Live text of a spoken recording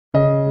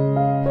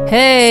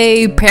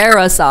Hey,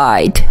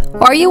 parasite,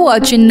 are you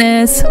watching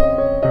this?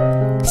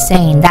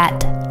 Saying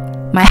that,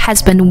 my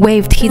husband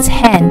waved his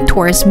hand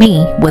towards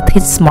me with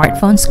his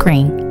smartphone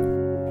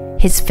screen.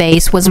 His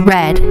face was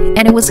red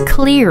and it was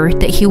clear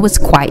that he was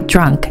quite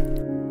drunk.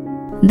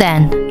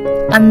 Then,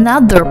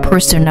 another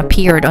person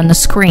appeared on the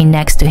screen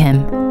next to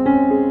him.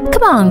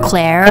 "Come on,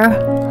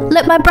 Claire,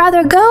 let my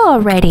brother go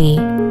already,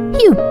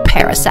 you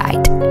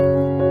parasite."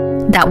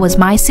 That was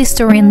my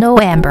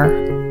sister-in-law Amber.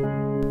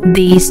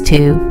 These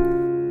two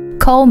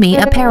call me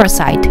a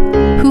parasite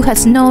who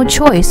has no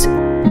choice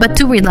but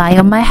to rely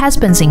on my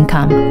husband's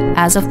income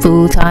as a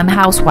full-time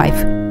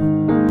housewife.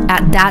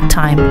 At that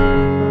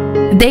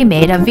time, they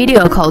made a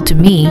video call to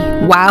me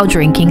while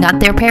drinking at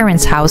their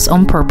parents' house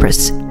on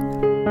purpose.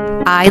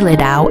 I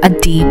let out a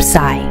deep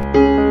sigh.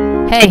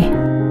 "Hey,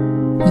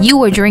 you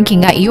were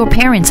drinking at your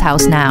parents'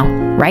 house now,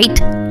 right?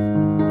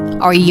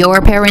 Are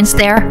your parents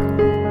there?"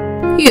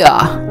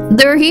 Yeah,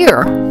 they're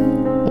here.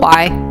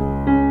 Why?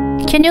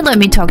 "Can you let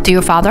me talk to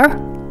your father?"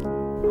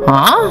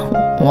 Huh?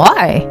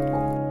 Why?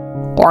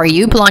 Are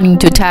you planning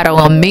to tattle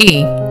on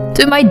me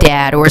to my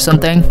dad or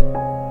something?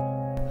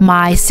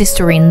 My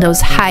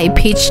sister-in-law's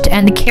high-pitched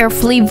and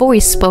carefully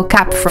voice spoke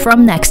up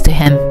from next to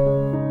him.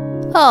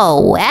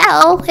 "Oh,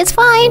 well, it's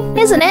fine,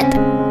 isn't it?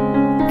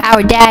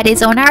 Our dad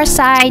is on our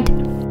side.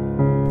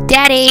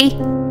 Daddy,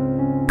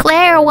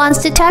 Claire wants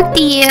to talk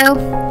to you."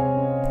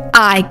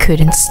 I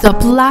couldn't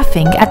stop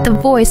laughing at the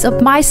voice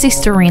of my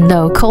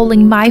sister-in-law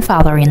calling my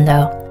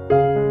father-in-law.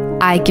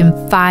 I can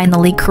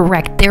finally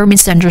correct their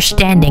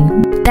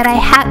misunderstanding that I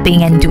had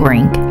been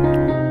enduring.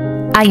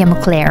 I am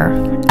Claire,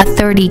 a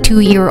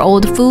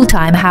 32-year-old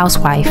full-time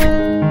housewife.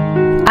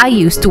 I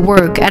used to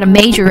work at a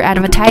major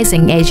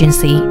advertising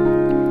agency,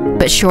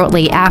 but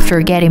shortly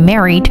after getting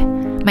married,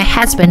 my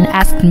husband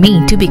asked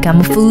me to become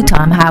a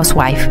full-time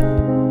housewife.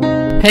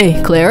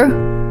 Hey, Claire,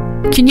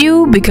 can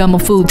you become a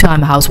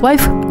full-time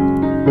housewife?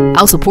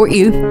 I'll support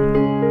you.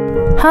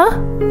 Huh?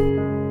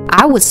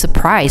 I was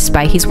surprised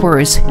by his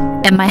words,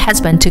 and my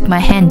husband took my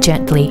hand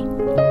gently.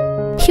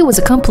 He was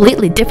a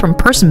completely different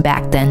person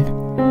back then,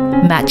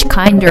 much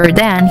kinder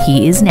than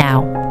he is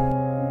now.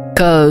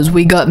 'Cause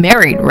we got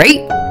married,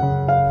 right?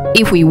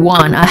 If we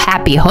want a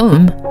happy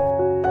home,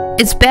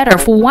 it's better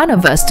for one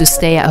of us to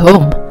stay at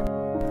home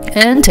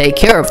and take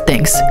care of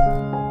things.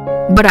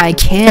 But I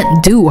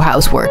can't do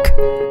housework,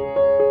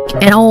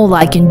 and all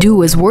I can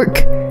do is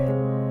work.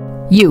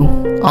 You,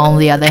 on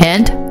the other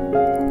hand,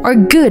 are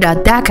good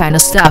at that kind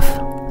of stuff,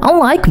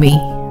 unlike me,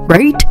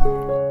 right?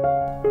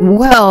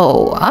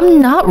 Well,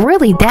 I'm not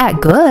really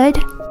that good.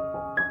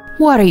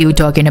 What are you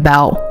talking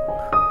about?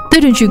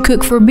 Didn't you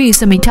cook for me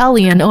some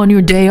Italian on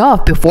your day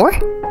off before?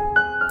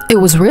 It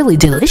was really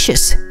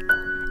delicious,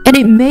 and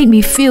it made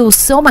me feel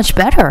so much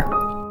better.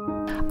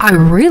 I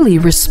really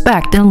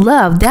respect and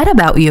love that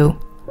about you.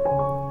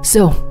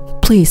 So,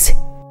 please,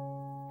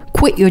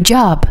 quit your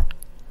job,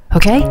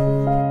 okay?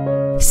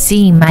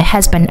 Seeing my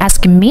husband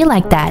asking me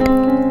like that,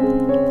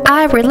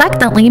 I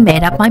reluctantly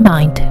made up my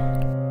mind.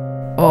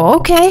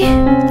 Okay,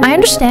 I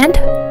understand.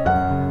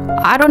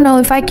 I don't know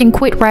if I can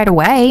quit right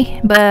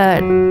away,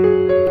 but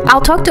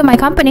I'll talk to my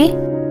company.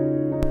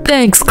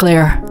 Thanks,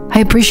 Claire. I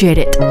appreciate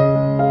it.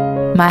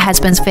 My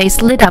husband's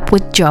face lit up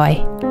with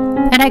joy,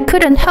 and I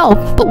couldn't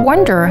help but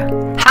wonder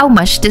how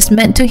much this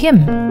meant to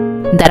him,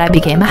 that I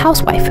became a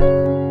housewife.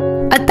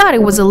 I thought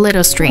it was a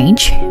little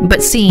strange,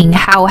 but seeing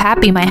how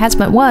happy my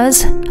husband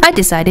was, I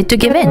decided to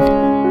give in.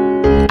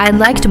 I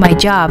liked my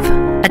job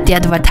at the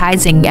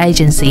advertising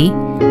agency,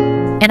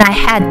 and I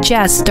had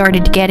just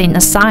started getting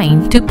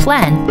assigned to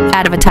plan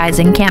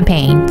advertising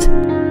campaigns.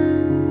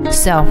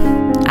 So,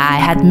 I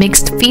had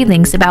mixed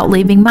feelings about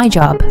leaving my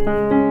job.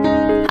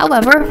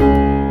 However,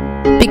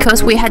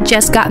 because we had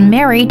just gotten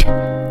married,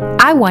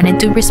 I wanted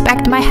to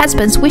respect my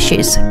husband's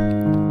wishes.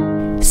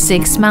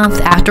 6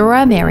 months after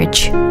our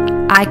marriage,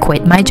 I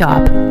quit my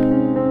job.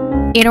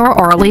 In our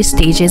early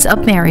stages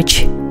of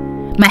marriage,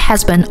 my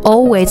husband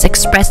always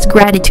expressed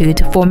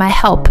gratitude for my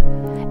help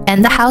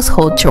and the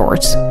household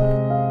chores.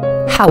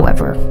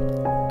 However,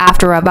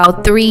 after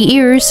about 3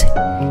 years,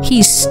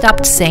 he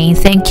stopped saying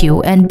thank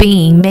you and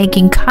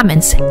making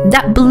comments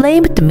that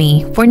blamed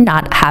me for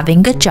not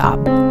having a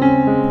job.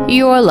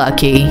 You're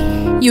lucky.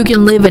 You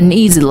can live an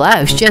easy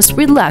life just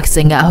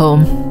relaxing at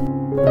home.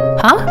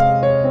 Huh?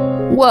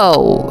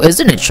 Whoa,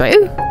 isn't it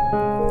true?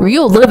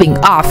 You're living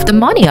off the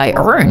money I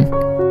earn.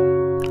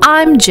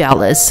 I'm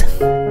jealous.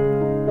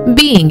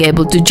 Being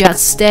able to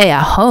just stay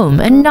at home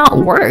and not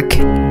work,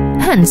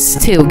 and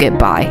still get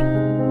by.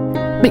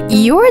 But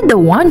you're the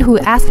one who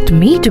asked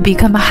me to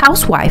become a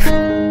housewife,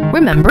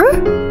 remember?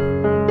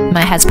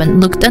 My husband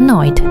looked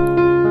annoyed.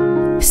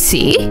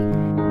 See?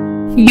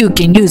 You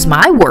can use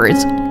my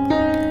words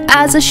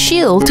as a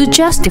shield to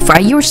justify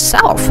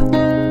yourself.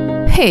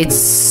 It's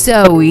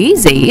so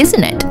easy,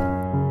 isn't it?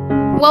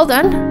 Well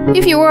then,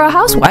 if you were a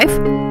housewife,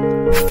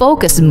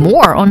 focus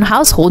more on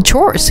household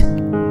chores.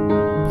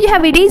 You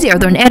have it easier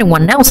than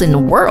anyone else in the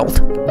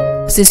world,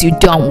 since you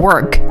don't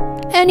work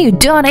and you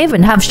don't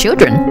even have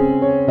children.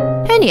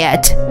 And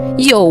yet,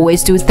 You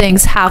always do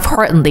things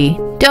half-heartedly,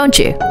 don't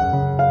you?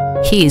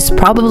 He is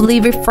probably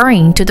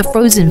referring to the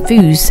frozen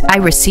foods I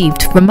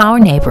received from our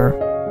neighbor.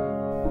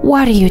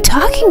 What are you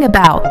talking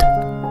about?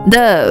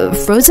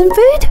 The frozen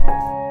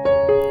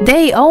food?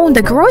 They own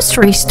the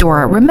grocery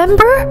store,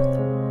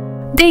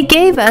 remember? They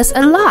gave us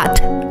a lot,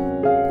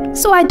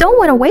 so I don't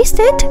want to waste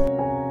it.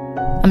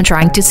 I'm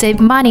trying to save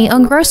money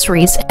on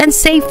groceries and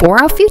save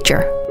for our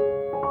future.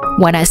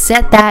 When I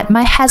said that,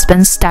 my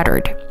husband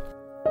stuttered.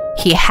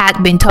 He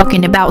had been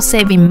talking about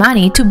saving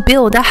money to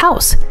build a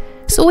house,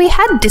 so we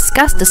had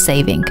discussed the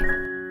saving.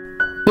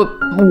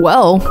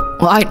 Well,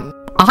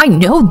 I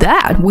know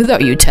that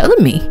without you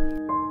telling me.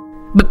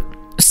 But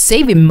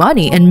saving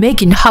money and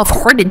making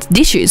half-hearted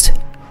dishes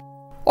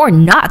are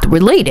not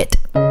related.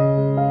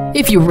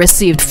 If you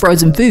received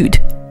frozen food,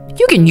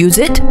 you can use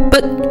it,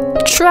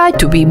 but try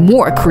to be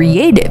more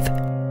creative.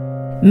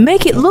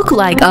 Make it look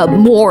like a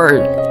more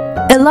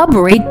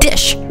elaborate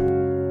dish.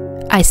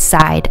 I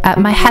sighed at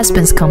my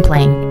husband's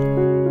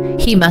complaint.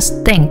 He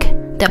must think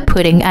that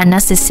putting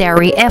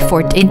unnecessary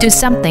effort into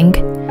something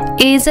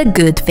is a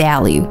good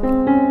value.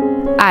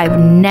 I've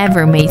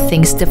never made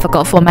things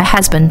difficult for my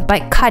husband by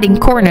cutting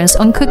corners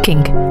on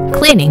cooking,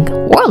 cleaning,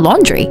 or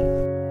laundry.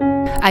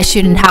 I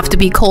shouldn't have to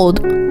be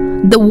called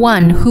the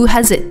one who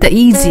has it the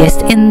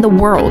easiest in the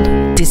world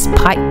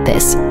despite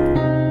this.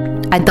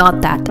 I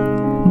thought that,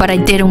 but I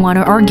didn't want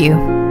to argue,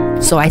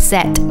 so I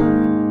said,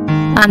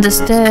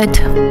 "Understood."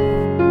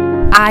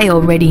 I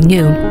already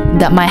knew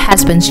that my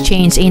husband's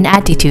change in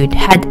attitude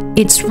had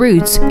its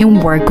roots in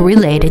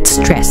work-related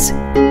stress.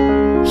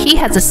 He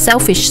has a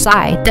selfish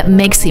side that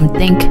makes him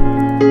think,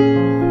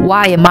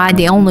 why am I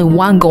the only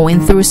one going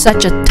through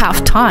such a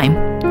tough time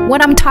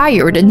when I'm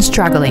tired and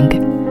struggling?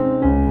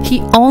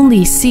 He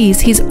only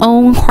sees his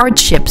own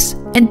hardships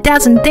and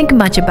doesn't think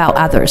much about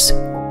others.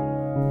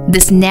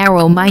 This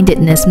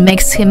narrow-mindedness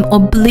makes him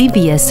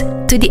oblivious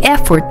to the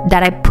effort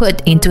that I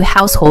put into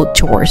household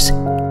chores.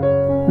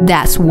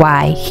 That's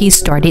why he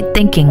started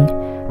thinking,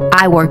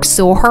 I work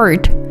so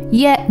hard,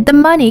 yet the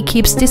money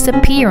keeps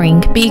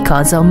disappearing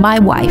because of my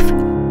wife.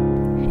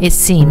 It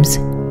seems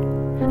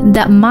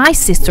that my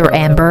sister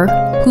Amber,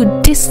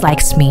 who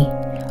dislikes me,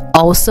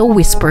 also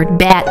whispered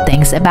bad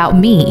things about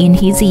me in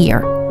his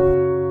ear.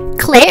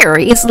 Claire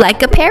is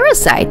like a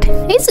parasite,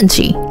 isn't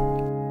she?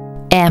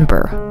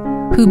 Amber,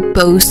 who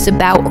boasts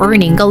about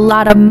earning a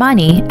lot of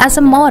money as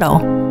a model,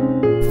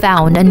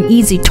 found an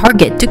easy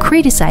target to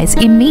criticize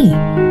in me,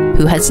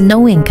 who has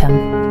no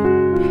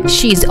income.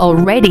 She's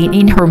already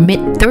in her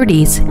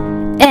mid-30s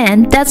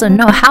and doesn't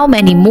know how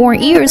many more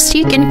years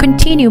she can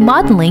continue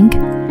modeling.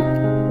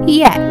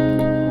 Yet,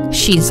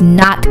 she's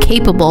not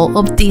capable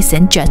of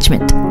decent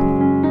judgment.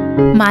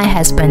 My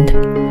husband,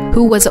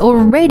 who was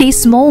already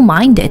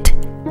small-minded,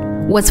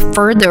 was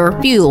further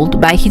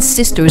fueled by his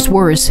sister's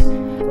words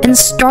and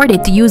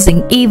started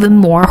using even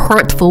more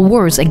hurtful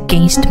words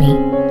against me.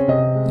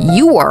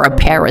 You are a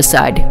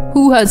parasite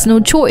who has no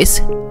choice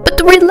but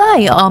to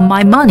rely on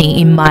my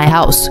money in my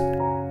house.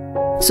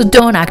 So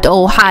don't act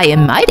all high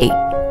and mighty.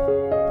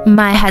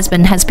 My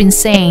husband has been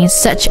saying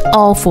such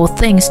awful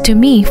things to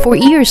me for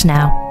years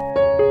now.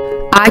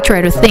 I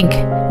try to think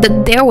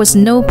that there was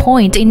no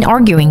point in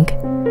arguing,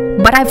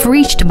 but I've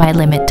reached my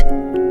limit.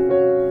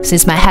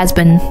 Since my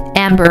husband,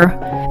 Amber,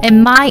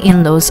 and my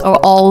in-laws are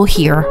all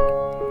here,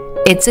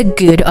 it's a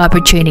good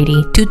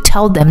opportunity to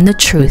tell them the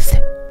truth.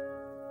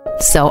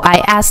 So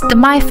I asked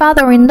my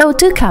father-in-law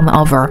to come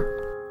over.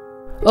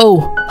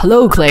 Oh,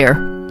 hello Claire.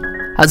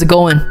 How's it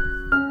going?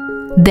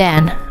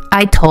 Then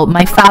I told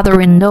my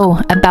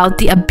father-in-law about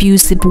the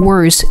abusive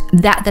words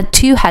that the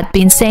two had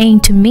been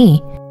saying to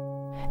me,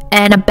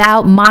 and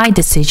about my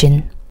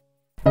decision.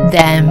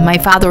 Then my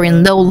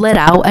father-in-law let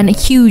out a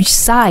huge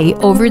sigh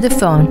over the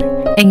phone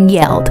and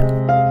yelled,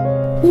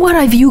 "What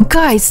have you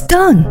guys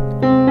done?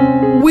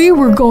 We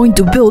were going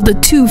to build a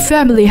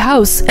two-family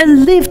house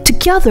and live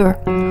together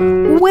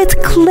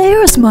with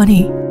Claire's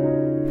money."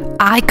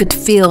 I could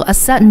feel a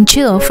sudden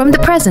chill from the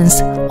presence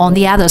on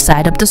the other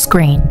side of the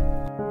screen.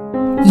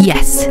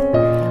 Yes,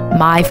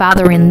 my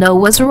father-in-law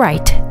was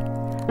right.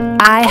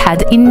 I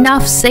had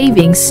enough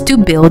savings to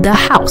build a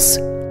house.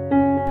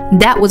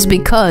 That was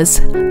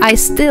because I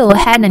still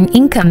had an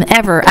income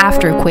ever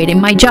after quitting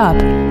my job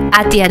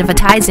at the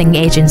advertising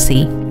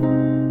agency.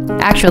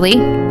 Actually,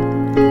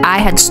 I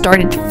had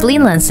started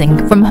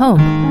freelancing from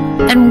home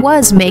and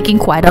was making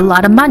quite a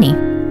lot of money.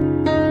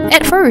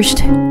 At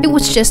first, it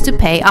was just to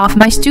pay off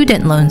my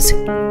student loans.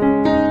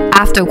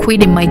 After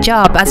quitting my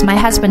job as my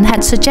husband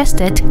had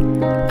suggested,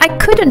 I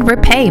couldn't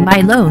repay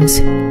my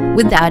loans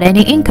without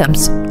any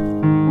incomes.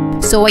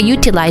 So I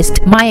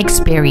utilized my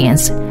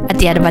experience at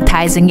the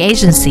advertising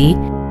agency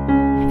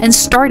and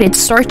started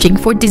searching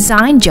for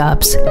design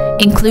jobs,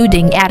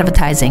 including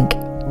advertising.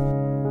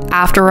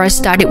 After I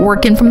started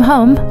working from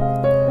home,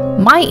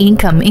 my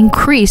income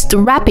increased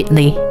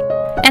rapidly,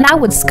 and I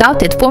was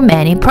scouted for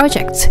many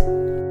projects.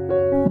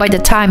 By the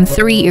time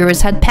 3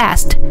 years had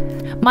passed,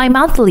 my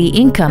monthly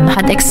income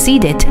had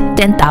exceeded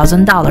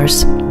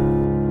 $10,000.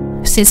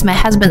 since my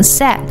husband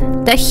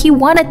said that he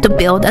wanted to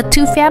build a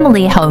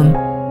two-family home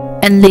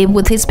and live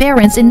with his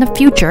parents in the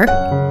future,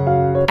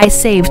 I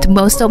saved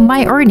most of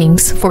my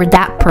earnings for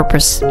that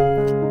purpose.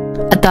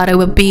 I thought it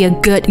would be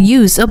a good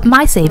use of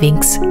my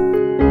savings.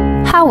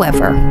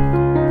 However,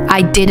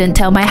 I didn't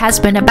tell my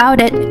husband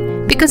about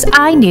it because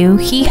I knew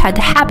he had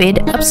a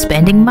habit of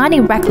spending money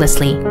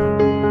recklessly.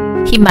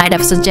 He might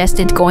have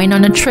suggested going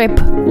on a trip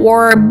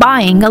or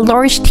buying a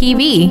large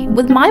TV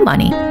with my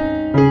money.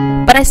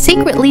 But I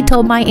secretly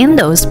told my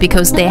in-laws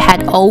because they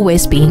had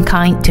always been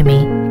kind to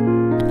me.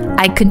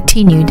 I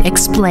continued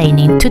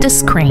explaining to the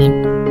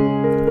screen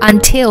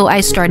until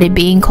I started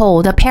being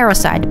called a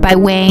parasite by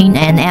Wayne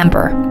and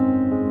Amber.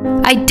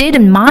 I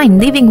didn't mind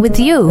living with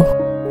you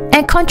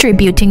and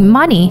contributing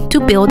money to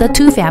build a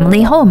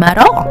two-family home at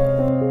all.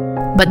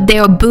 But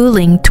their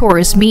bullying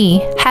towards me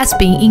has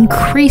been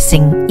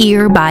increasing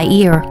year by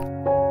year.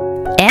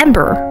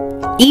 Amber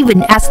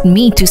even asked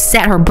me to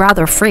set her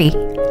brother free.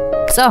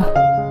 So,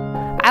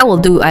 I will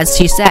do as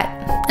she said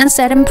and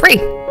set him free.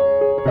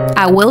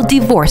 I will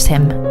divorce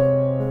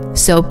him.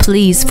 So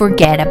please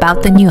forget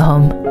about the new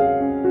home.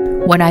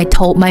 When I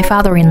told my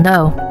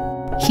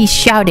father-in-law, he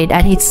shouted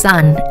at his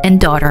son and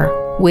daughter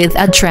with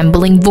a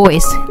trembling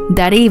voice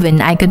that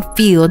even I could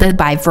feel the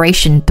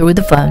vibration through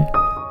the phone.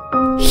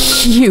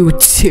 You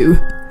two.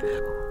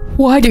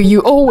 Why do you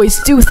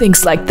always do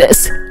things like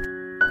this?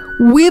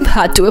 We've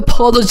had to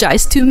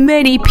apologize to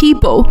many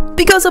people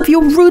because of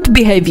your rude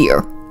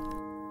behavior,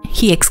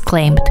 he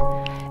exclaimed,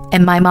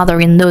 and my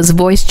mother-in-law's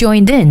voice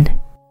joined in,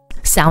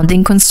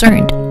 sounding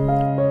concerned.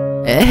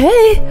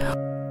 Hey,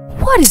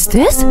 what is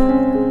this?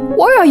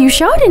 Why are you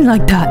shouting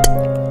like that?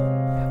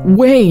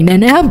 Wayne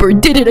and Amber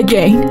did it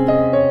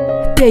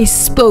again. They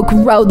spoke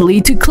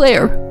loudly to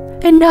Claire,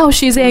 and now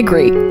she's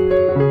angry.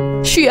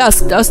 She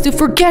asked us to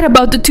forget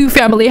about the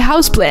two-family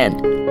house plan.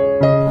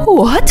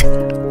 What?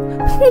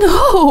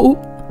 No!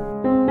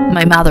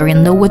 My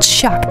mother-in-law was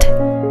shocked.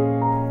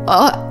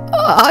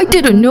 I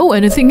didn't know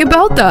anything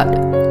about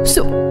that.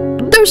 So,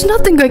 there's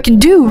nothing I can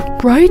do,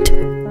 right?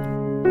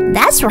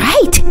 That's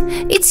right.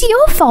 It's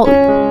your fault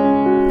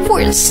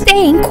for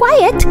staying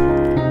quiet.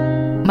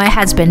 My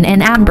husband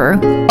and Amber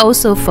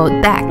also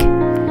fought back,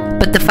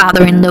 but the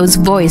father-in-law's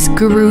voice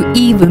grew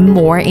even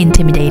more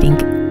intimidating.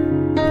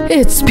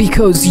 It's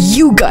because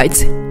you guys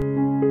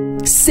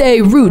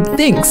say rude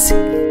things.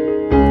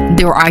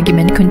 Their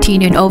argument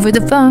continued over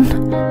the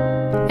phone,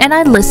 and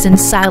I listened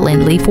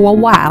silently for a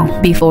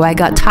while before I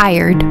got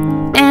tired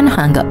and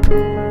hung up.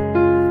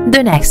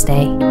 The next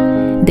day,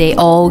 they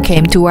all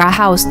came to our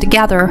house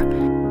together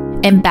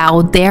and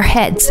bowed their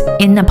heads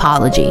in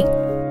apology.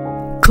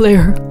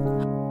 Claire,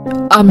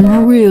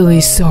 I'm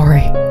really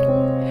sorry.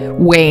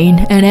 Wayne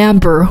and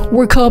Amber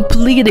were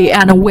completely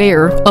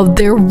unaware of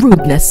their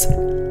rudeness.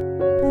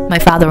 My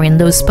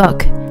father-in-law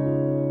spoke,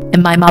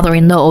 and my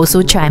mother-in-law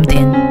also chimed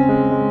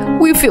in.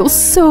 We feel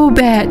so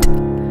bad.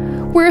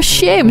 We're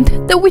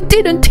ashamed that we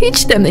didn't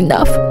teach them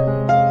enough.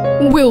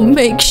 We'll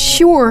make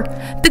sure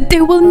that they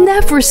will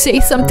never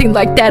say something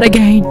like that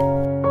again.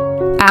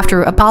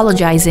 After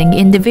apologizing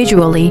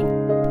individually,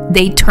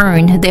 they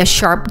turned their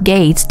sharp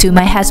gaze to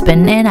my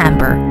husband and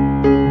Amber.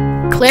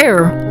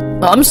 Claire,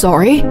 I'm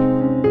sorry.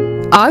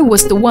 I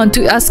was the one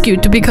to ask you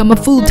to become a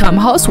full-time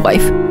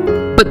housewife,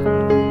 but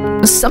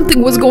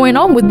something was going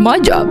on with my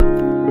job.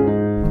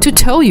 To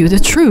tell you the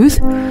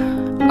truth,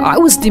 I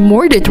was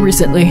demoted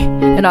recently,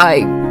 and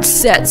I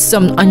said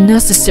some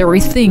unnecessary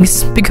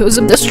things because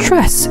of the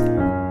stress.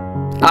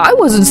 I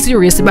wasn't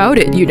serious about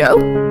it, you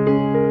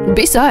know.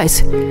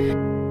 Besides,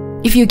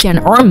 if you can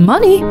earn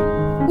money,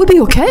 we'll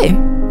be okay,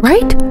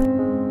 right?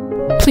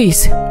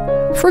 Please,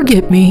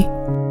 forgive me.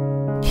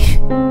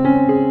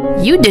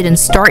 You didn't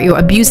start your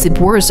abusive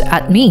words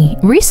at me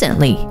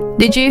recently,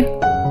 did you?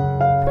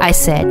 I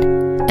said,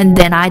 and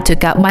then I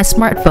took out my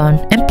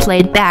smartphone and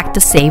played back the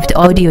saved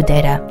audio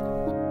data.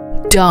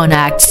 Don't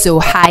act so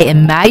high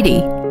and mighty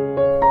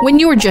when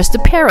you're just a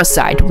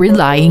parasite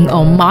relying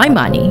on my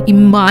money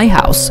in my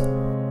house.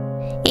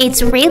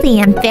 It's really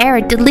unfair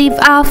to live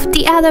off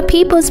the other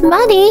people's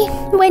money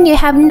when you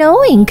have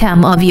no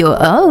income of your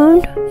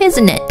own,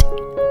 isn't it?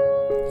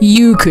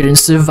 You couldn't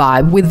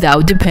survive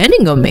without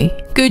depending on me,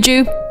 could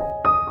you?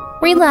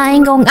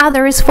 Relying on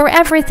others for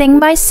everything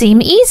might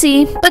seem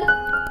easy, but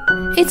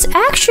it's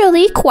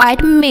actually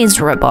quite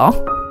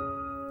miserable.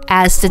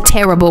 As the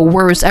terrible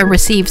words I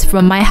received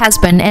from my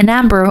husband and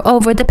Amber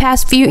over the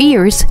past few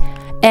years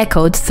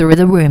echoed through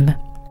the room.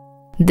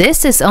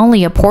 This is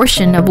only a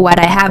portion of what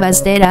I have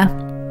as data.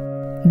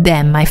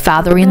 Then my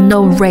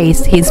father-in-law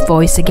raised his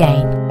voice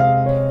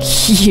again.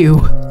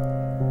 You!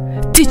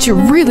 Did you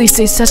really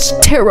say such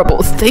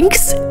terrible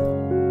things?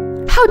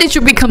 How did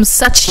you become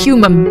such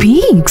human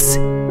beings?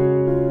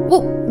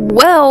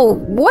 Well,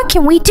 what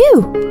can we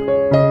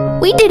do?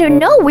 We didn't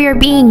know we were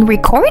being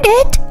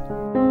recorded.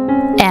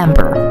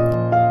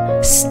 Amber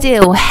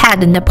still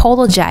hadn't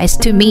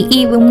apologized to me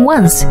even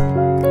once,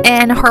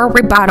 and her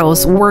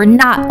rebuttals were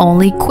not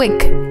only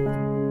quick,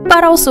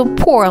 but also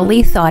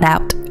poorly thought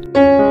out.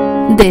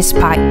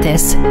 Despite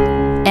this,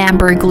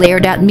 Amber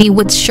glared at me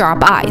with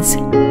sharp eyes.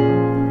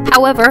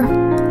 However,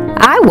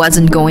 I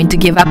wasn't going to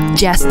give up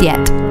just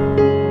yet.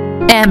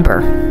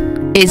 Amber,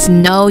 it's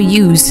no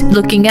use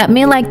looking at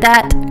me like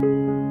that.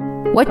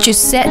 What you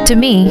said to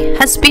me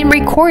has been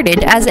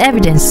recorded as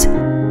evidence.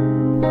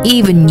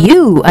 Even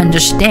you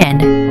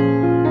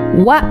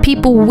understand what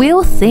people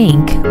will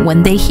think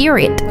when they hear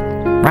it,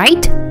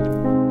 right?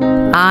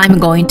 I'm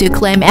going to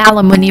claim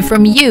alimony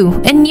from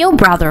you and your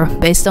brother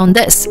based on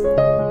this.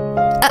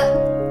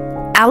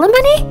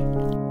 Alimony?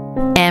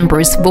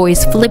 Amber's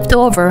voice flipped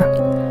over,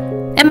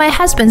 and my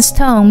husband's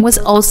tone was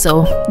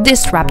also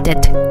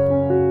disrupted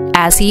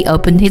as he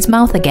opened his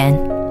mouth again.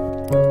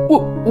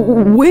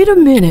 Wait a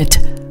minute.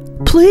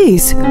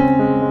 Please,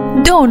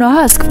 don't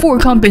ask for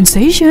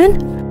compensation.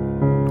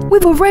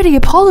 We've already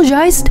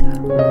apologized.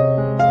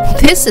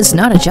 This is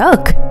not a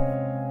joke.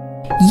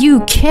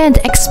 You can't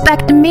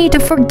expect me to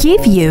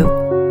forgive you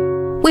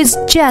with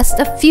just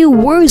a few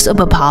words of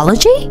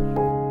apology?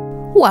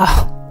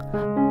 Well,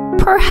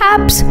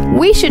 perhaps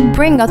we should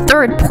bring a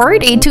third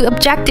party to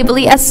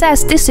objectively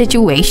assess this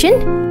situation.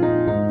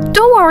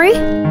 Don't worry.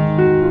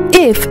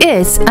 If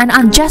it's an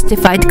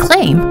unjustified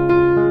claim,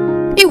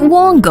 it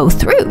won't go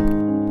through.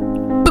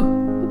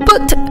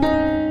 But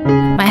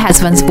my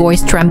husband's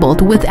voice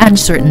trembled with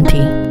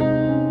uncertainty.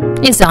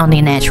 It's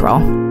only natural.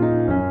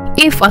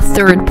 If a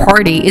third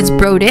party is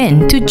brought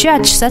in to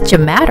judge such a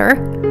matter,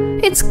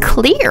 it's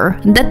clear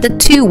that the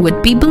two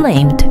would be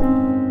blamed.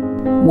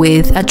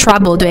 With a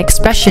troubled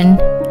expression,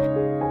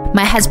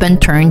 my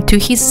husband turned to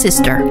his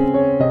sister.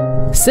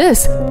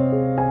 Sis,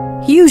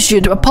 you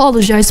should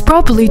apologize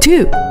properly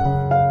too.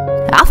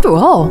 After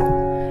all,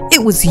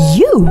 it was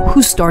you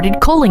who started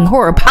calling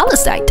her a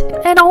parasite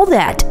and all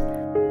that.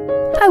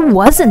 I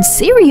wasn't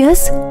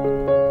serious.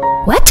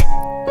 What?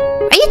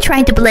 Are you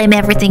trying to blame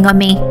everything on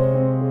me?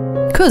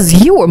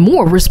 'Cause you were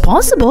more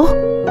responsible.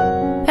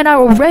 And I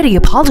already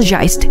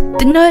apologized,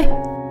 didn't I?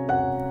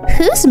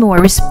 Who's more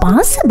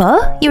responsible,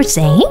 you're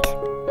saying?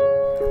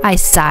 I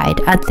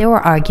sighed at their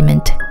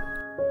argument.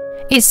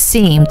 It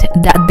seemed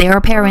that their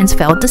parents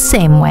felt the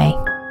same way.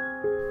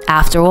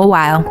 After a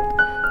while,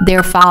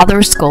 their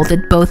father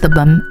scolded both of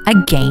them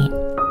again.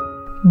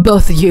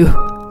 Both of you,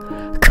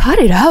 cut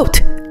it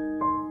out.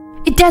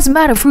 It doesn't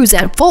matter who's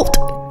at fault.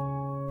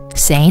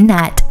 Saying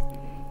that,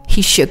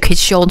 he shook his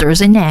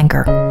shoulders in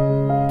anger.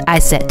 I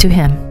said to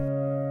him,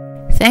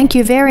 "Thank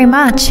you very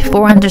much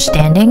for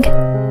understanding.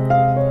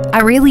 I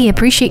really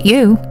appreciate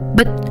you,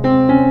 but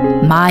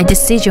my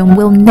decision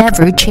will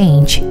never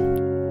change.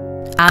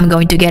 I'm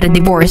going to get a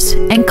divorce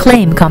and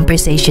claim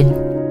compensation."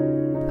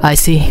 I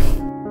see.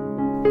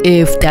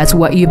 If that's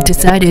what you've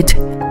decided,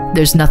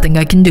 there's nothing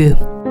I can do.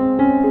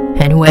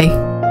 Anyway,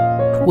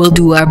 we'll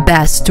do our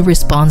best to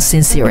respond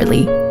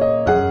sincerely.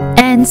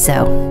 And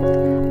so,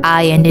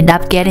 I ended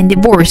up getting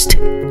divorced,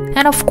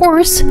 and of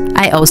course,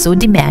 I also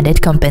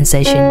demanded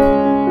compensation.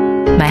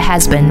 My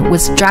husband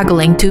was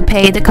struggling to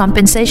pay the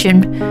compensation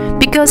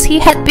because he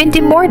had been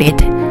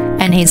demoted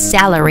and his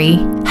salary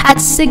had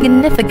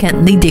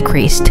significantly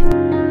decreased.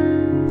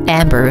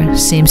 Amber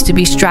seems to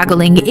be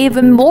struggling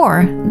even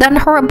more than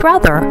her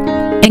brother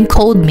and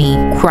called me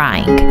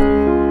crying,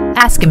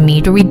 asking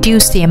me to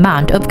reduce the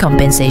amount of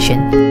compensation.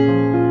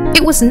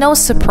 It was no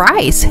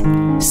surprise,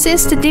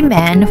 since the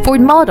demand for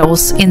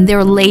models in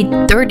their late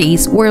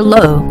 30s were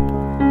low.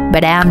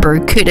 But Amber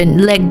couldn't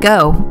let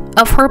go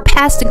of her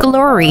past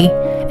glory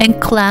and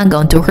clung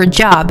onto her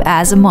job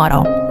as a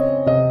model.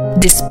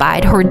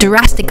 Despite her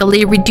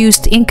drastically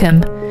reduced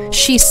income,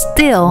 she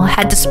still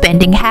had the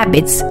spending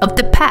habits of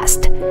the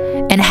past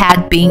and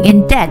had been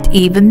in debt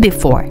even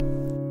before.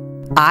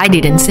 I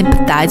didn't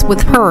sympathize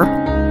with her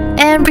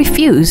and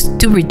refused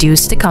to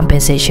reduce the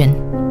compensation.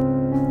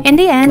 In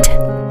the end,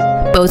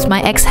 both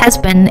my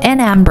ex-husband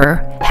and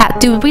Amber had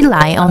to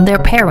rely on their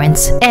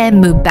parents and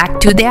move back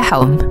to their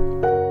home.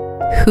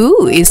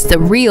 Who is the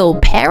real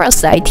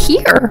parasite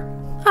here,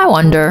 I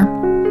wonder?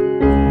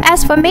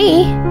 As for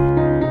me,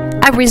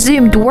 I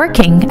resumed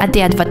working at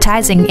the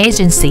advertising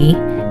agency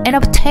and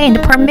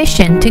obtained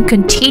permission to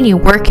continue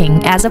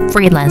working as a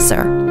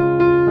freelancer.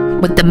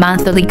 With the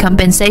monthly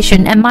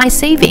compensation and my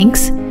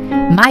savings,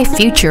 my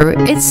future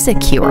is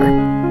secure.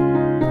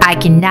 I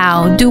can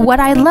now do what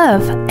I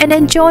love and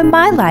enjoy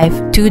my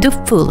life to the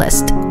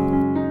fullest.